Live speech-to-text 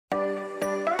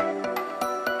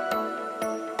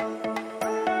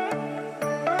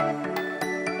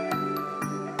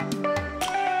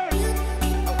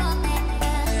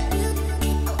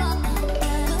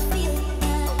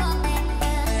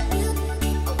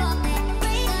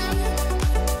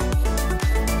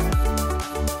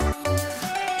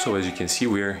So as you can see,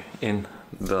 we're in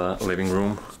the living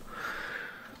room,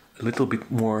 a little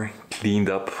bit more cleaned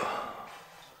up.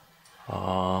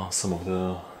 Some of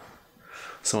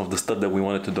the stuff that we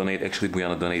wanted to donate, actually we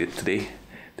want to donate it today.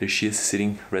 There she is,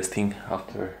 sitting, resting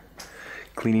after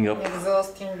cleaning up.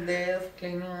 Exhausting death,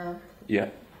 cleaning up. Yeah,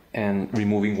 and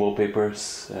removing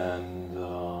wallpapers and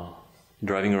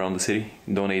driving around the city,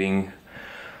 donating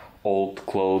old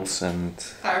clothes and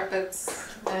carpets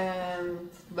and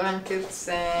blankets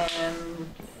and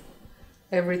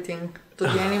everything to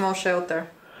the animal shelter.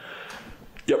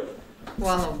 Yep.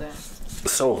 One of them.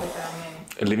 So,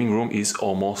 the living room is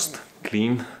almost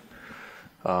clean.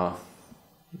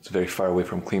 It's very far away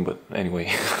from clean, but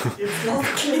anyway. It's not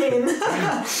clean.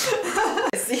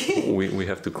 See? We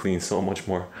have to clean so much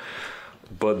more.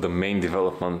 But the main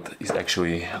development is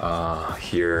actually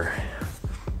here.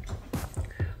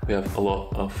 We have a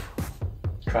lot of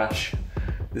trash.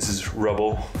 This is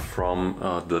rubble from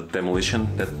the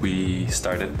demolition that we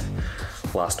started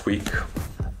last week.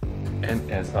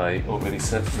 And as I already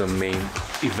said, the main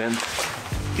event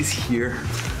is here.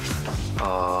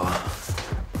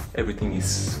 Everything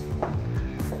is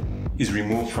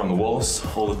removed from the walls.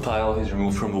 All the tile is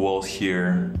removed from the walls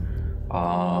here.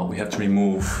 We have to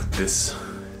remove this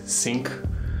sink,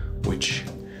 which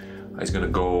is gonna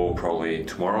go probably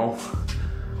tomorrow.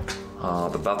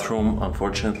 The bathroom,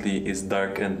 unfortunately, is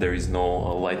dark and there is no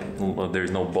light, there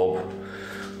is no bulb,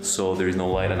 so there is no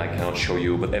light and I cannot show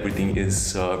you, but everything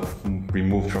is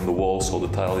removed from the walls, so the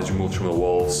tile is removed from the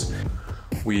walls.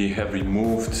 We have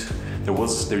removed,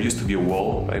 there used to be a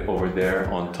wall right over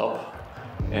there on top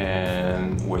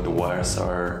and where the wires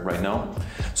are right now.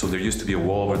 So there used to be a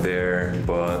wall over there,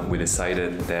 but we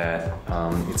decided that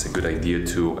it's a good idea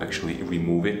to actually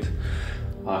remove it.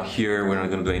 Here we're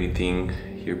not gonna do anything.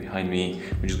 Here behind me,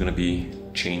 we're just gonna be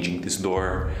changing this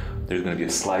door. There's gonna be a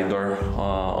slide door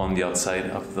on the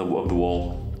outside of the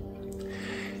wall.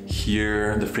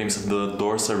 Here, the frames of the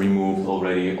doors are removed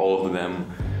already, all of them.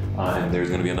 And there's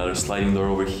gonna be another sliding door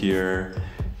over here.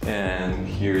 And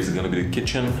here is gonna be the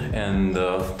kitchen and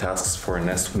the tasks for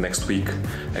next week.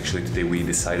 Actually, today we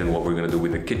decided what we're gonna do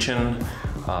with the kitchen.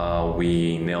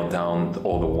 We nailed down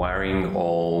all the wiring,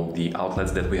 all the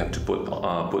outlets that we have to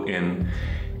put in,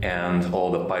 and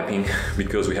all the piping,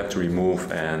 because we have to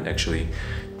remove and actually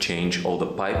change all the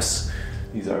pipes.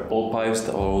 These are old pipes,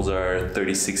 those are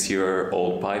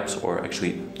 36-year-old pipes, or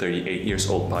actually 38 years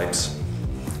old pipes.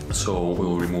 So we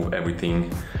will remove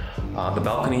everything. The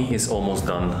balcony is almost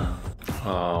done.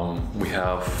 We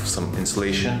have some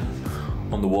insulation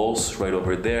on the walls right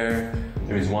over there.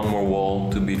 There is one more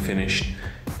wall to be finished,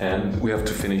 and we have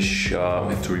to finish, we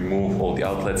have to remove all the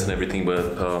outlets and everything,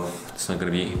 but it's not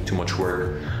gonna be too much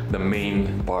work. The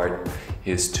main part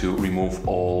is to remove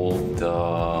all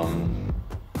the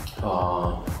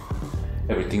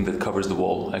everything that covers the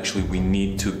wall. Actually, we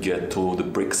need to get to the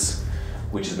bricks,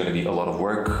 which is gonna be a lot of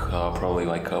work, probably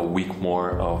like a week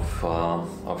more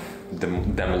of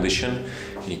demolition.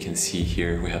 You can see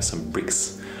here we have some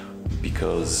bricks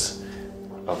because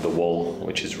of the wall,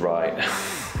 which is right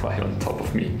on top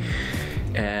of me.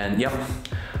 And yeah,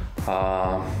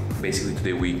 basically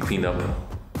today we cleaned up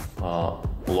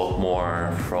a lot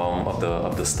more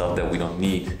of the stuff that we don't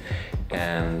need,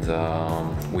 and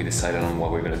we decided on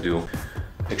what we're gonna do.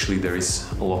 Actually, there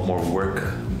is a lot more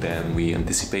work than we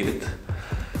anticipated,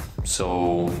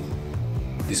 so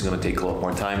this is gonna take a lot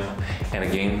more time. And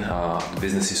again, the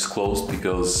business is closed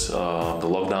because the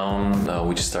lockdown,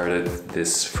 which started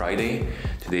this Friday.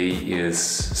 Today is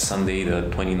Sunday, the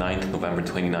 29th, November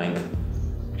 29th.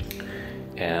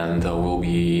 And we'll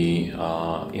be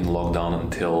in lockdown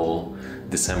until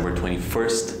December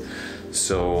 21st.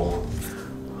 So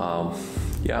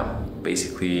yeah,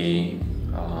 basically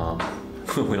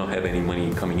we don't have any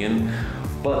money coming in,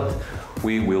 but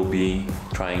we will be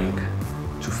trying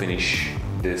to finish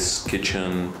this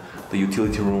kitchen, the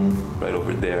utility room right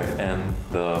over there, and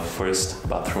the first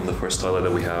bathroom, the first toilet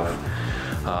that we have,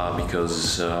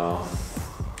 because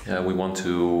yeah, we want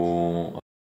to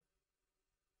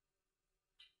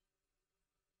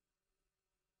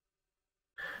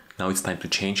now it's time to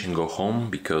change and go home,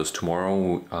 because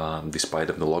tomorrow, despite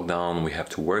of the lockdown, we have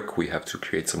to work, we have to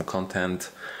create some content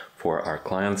for our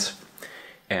clients,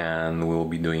 and we'll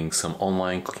be doing some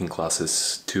online cooking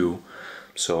classes too.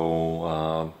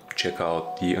 So check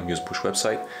out the Amuse Bush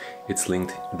website. It's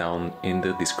linked down in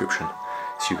the description.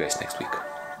 See you guys next week.